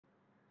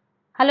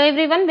Hello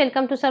everyone,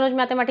 welcome to Saroj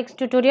mathematics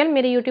tutorial.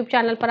 मेरे YouTube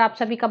channel पर आप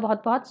सभी का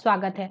बहुत बहुत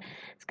स्वागत है।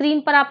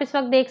 स्क्रीन पर आप इस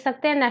वक्त देख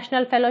सकते हैं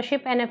national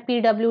fellowship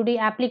NFPWD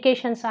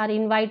applications are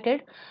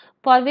invited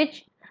for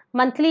which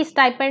monthly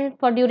stipend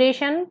for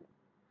duration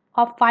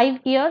of 5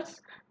 years।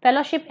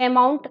 Fellowship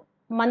amount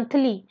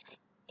monthly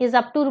is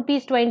up to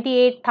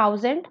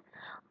 ₹28,000।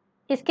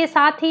 इसके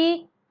साथ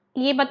ही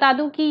ये बता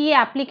दूं कि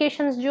ये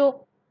एप्लीकेशंस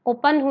जो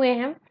ओपन हुए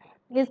हैं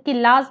इसकी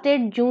लास्ट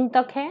डेट जून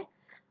तक है।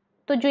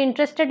 तो जो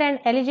इंटरेस्टेड एंड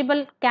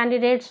एलिजिबल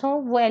कैंडिडेट्स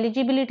हों वो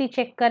एलिजिबिलिटी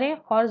चेक करें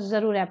और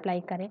ज़रूर अप्लाई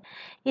करें।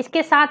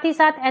 इसके साथ ही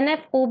साथ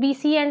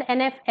NF-OBC एंड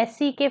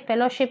NF-SC के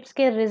फेलोशिप्स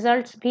के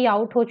रिजल्ट्स भी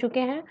आउट हो चुके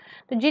हैं।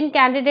 तो जिन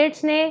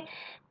कैंडिडेट्स ने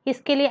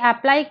इसके लिए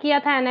अप्लाई किया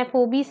था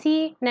NF-OBC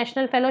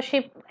national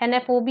fellowship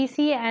NF-OBC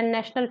and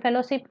national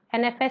fellowship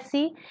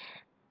NF-SC,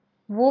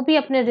 वो भी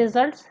अपने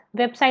रिजल्ट्स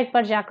वेबसाइट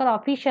पर जाकर,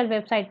 ऑफिशियल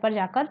वेबसाइट पर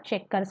जाकर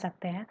चेक कर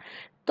सकते हैं।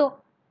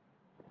 तो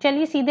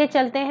चलिए सीधे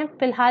चलते हैं।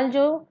 फिलहाल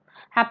जो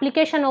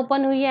एप्लीकेशन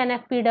ओपन हुई है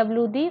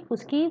NFPWD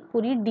उसकी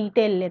पूरी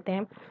डिटेल लेते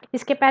हैं।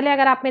 इसके पहले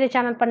अगर आप मेरे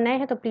चैनल पर नए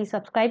हैं तो प्लीज़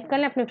सब्सक्राइब कर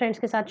लें, अपने फ्रेंड्स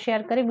के साथ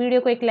शेयर करें,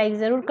 वीडियो को एक लाइक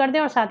ज़रूर कर दें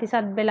और साथ ही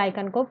साथ बेल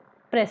आइकन को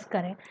प्रेस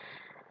करें।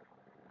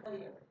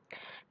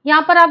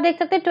 यहाँ पर आप देख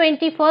सकते हैं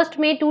 21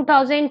 मई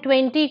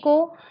 2020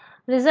 को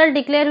रिजल्ट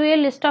डिक्लेयर हुए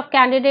list of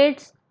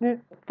candidates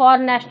for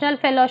national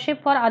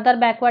fellowship for other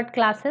backward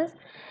classes.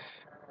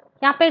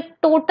 यहाँ पे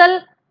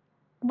टोटल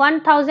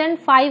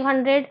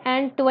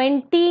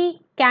 1520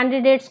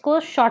 कैंडिडेट्स को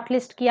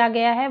शॉर्टलिस्ट किया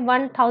गया है।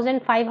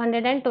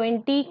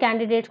 1520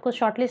 कैंडिडेट्स को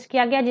शॉर्टलिस्ट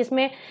किया गया,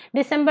 जिसमें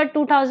दिसंबर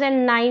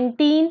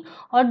 2019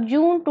 और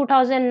जून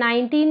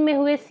 2019 में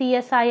हुए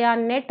CSIR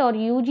नेट और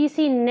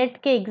UGC नेट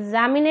के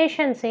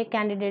एग्जामिनेशन से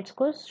कैंडिडेट्स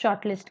को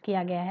शॉर्टलिस्ट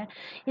किया गया है।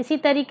 इसी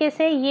तरीके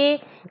से ये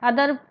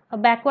other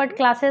backward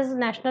classes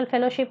national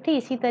fellowship थी,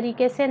 इसी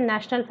तरीके से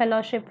national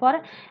fellowship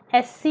for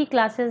SC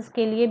classes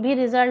के लिए भी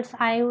रिजल्ट्स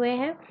आए हुए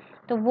हैं,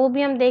 तो वो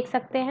भी हम देख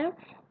सकते हैं।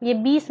 ये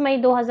 20 मई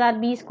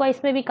 2020 को,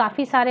 इसमें भी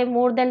काफ़ी सारे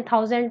मोर देन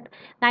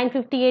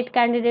 1958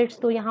 कैंडिडेट्स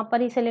तो यहाँ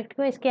पर ही सिलेक्ट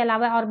हुए। इसके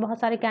अलावा और बहुत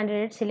सारे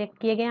कैंडिडेट सिलेक्ट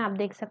किए गए हैं, आप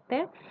देख सकते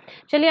हैं।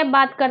 चलिए अब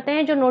बात करते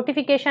हैं जो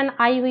नोटिफिकेशन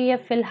आई हुई है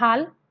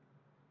फिलहाल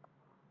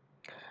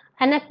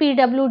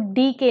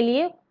NFPWD के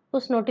लिए,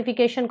 उस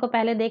नोटिफिकेशन को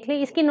पहले देख लें।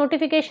 इसकी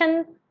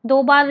नोटिफिकेशन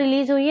 2 बार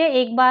रिलीज हुई है।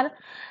 एक बार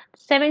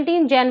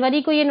 17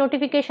 जनवरी को ये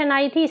नोटिफिकेशन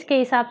आई थी, इसके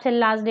हिसाब से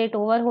लास्ट डेट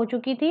ओवर हो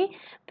चुकी थी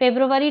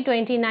February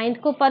 29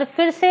 को, पर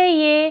फिर से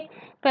ये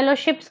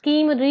फेलोशिप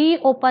स्कीम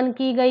रीओपन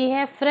की गई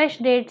है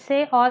फ्रेश डेट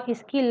से और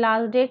इसकी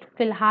लास्ट डेट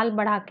फिलहाल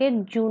बढ़ा के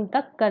जून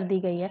तक कर दी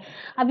गई है।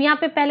 अब यहाँ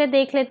पे पहले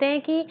देख लेते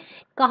हैं कि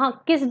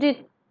कहाँ किस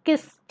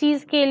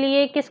चीज़ के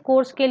लिए, किस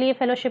कोर्स के लिए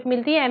फेलोशिप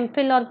मिलती है।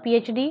 MPhil और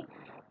PhD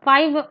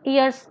 5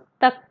 years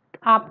तक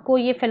आपको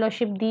ये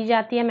फेलोशिप दी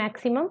जाती है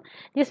मैक्सिमम,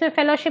 जिसमें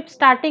फेलोशिप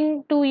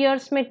स्टार्टिंग 2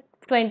 years में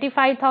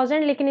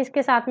 25,000, लेकिन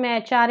इसके साथ में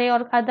HRA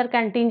और अदर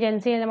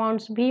कंटिजेंसी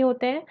अमाउंट्स भी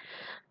होते हैं।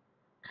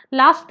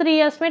 लास्ट 3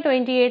 years में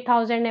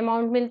 28,000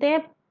 अमाउंट मिलते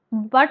हैं,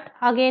 but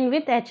again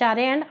with HRA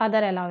and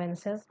other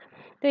allowances.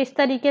 तो इस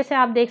तरीके से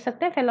आप देख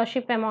सकते हैं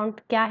फेलोशिप अमाउंट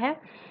क्या है।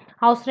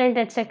 हाउस रेंट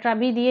एट्सेट्रा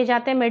भी दिए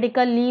जाते हैं,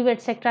 मेडिकल लीव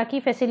एट्सेट्रा की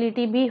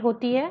फैसिलिटी भी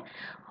होती है।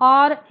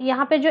 और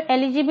यहाँ पे जो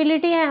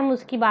एलिजिबिलिटी है हम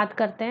उसकी बात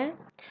करते हैं।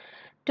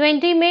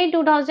 20 मई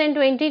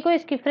 2020 को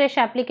इसकी फ्रेश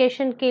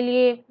एप्लीकेशन के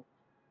लिए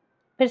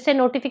फिर से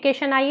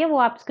नोटिफिकेशन आई है, वो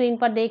आप स्क्रीन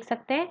पर देख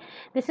सकते हैं।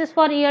 This is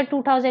for year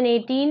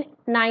 2018,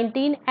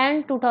 19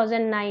 and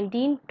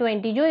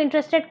 2019-20। जो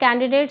इंटरेस्टेड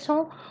कैंडिडेट्स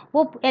हों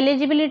वो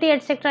एलिजिबिलिटी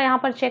एट्सेट्रा यहाँ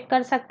पर चेक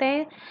कर सकते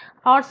हैं।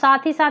 और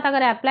साथ ही साथ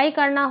अगर अप्लाई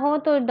करना हो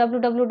तो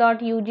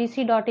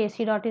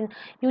www.ugc.ac.in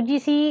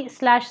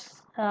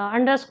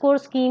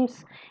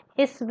UGC/_schemes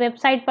इस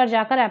वेबसाइट पर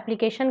जाकर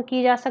एप्लीकेशन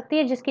की जा सकती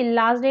है, जिसकी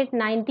लास्ट डेट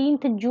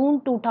 19 जून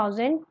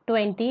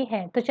 2020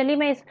 है। तो चलिए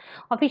मैं इस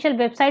ऑफिशियल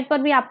वेबसाइट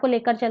पर भी आपको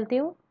लेकर चलती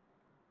हूँ।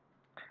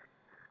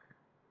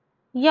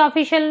 ये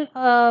ऑफिशियल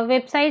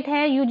वेबसाइट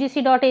है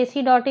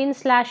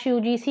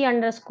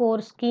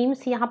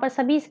ugc.ac.in/UGC_schemes। यहाँ पर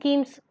सभी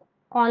स्कीम्स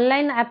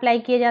ऑनलाइन अप्लाई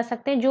किए जा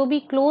सकते हैं। जो भी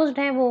क्लोज्ड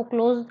हैं वो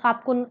क्लोज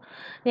आपको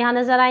यहाँ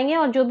नज़र आएंगे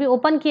और जो भी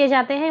ओपन किए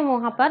जाते हैं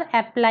वहाँ पर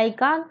अप्लाई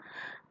का।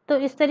 तो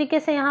इस तरीके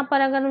से यहाँ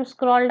पर अगर हम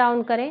स्क्रॉल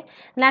डाउन करें,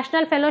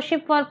 national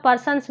fellowship for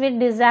persons with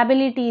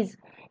डिजेबिलिटीज़,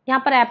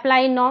 यहाँ पर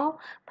अप्लाई नाउ।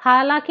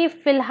 हालांकि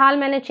फ़िलहाल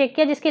मैंने चेक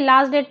किया, जिसकी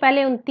लास्ट डेट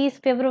पहले 29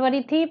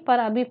 फरवरी थी, पर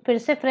अभी फिर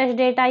से फ्रेश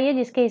डेट आई है,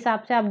 जिसके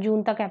हिसाब से आप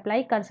जून तक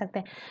अप्लाई कर सकते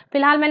हैं।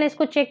 फ़िलहाल मैंने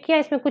इसको चेक किया,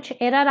 इसमें कुछ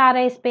एरर आ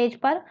रहे हैं इस पेज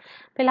पर।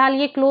 फ़िलहाल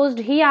ये क्लोज्ड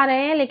ही आ रहे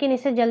हैं, लेकिन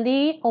इसे जल्दी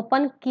ही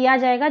ओपन किया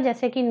जाएगा,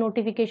 जैसे कि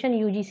नोटिफिकेशन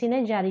UGC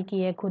ने जारी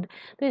की है खुद।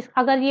 तो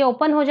अगर ये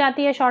ओपन हो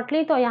जाती है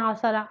शॉर्टली तो यहाँ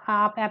सर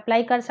आप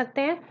अप्लाई कर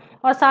सकते हैं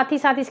और साथ ही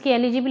साथ इसकी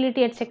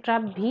एलिजिबिलिटी एट्सेट्रा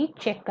भी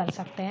चेक कर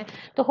सकते हैं।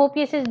 तो होप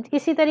ये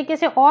इसी तरीके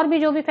से और भी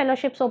जो भी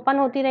फेलोशिप्स ओपन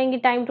होती रहेंगी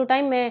टाइम टू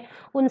टाइम, मैं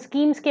उन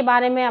स्कीम्स के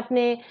बारे में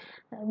अपने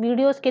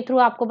वीडियोस के थ्रू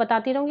आपको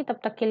बताती रहूँगी। तब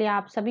तक के लिए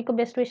आप सभी को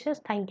best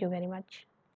wishes. Thank you very much.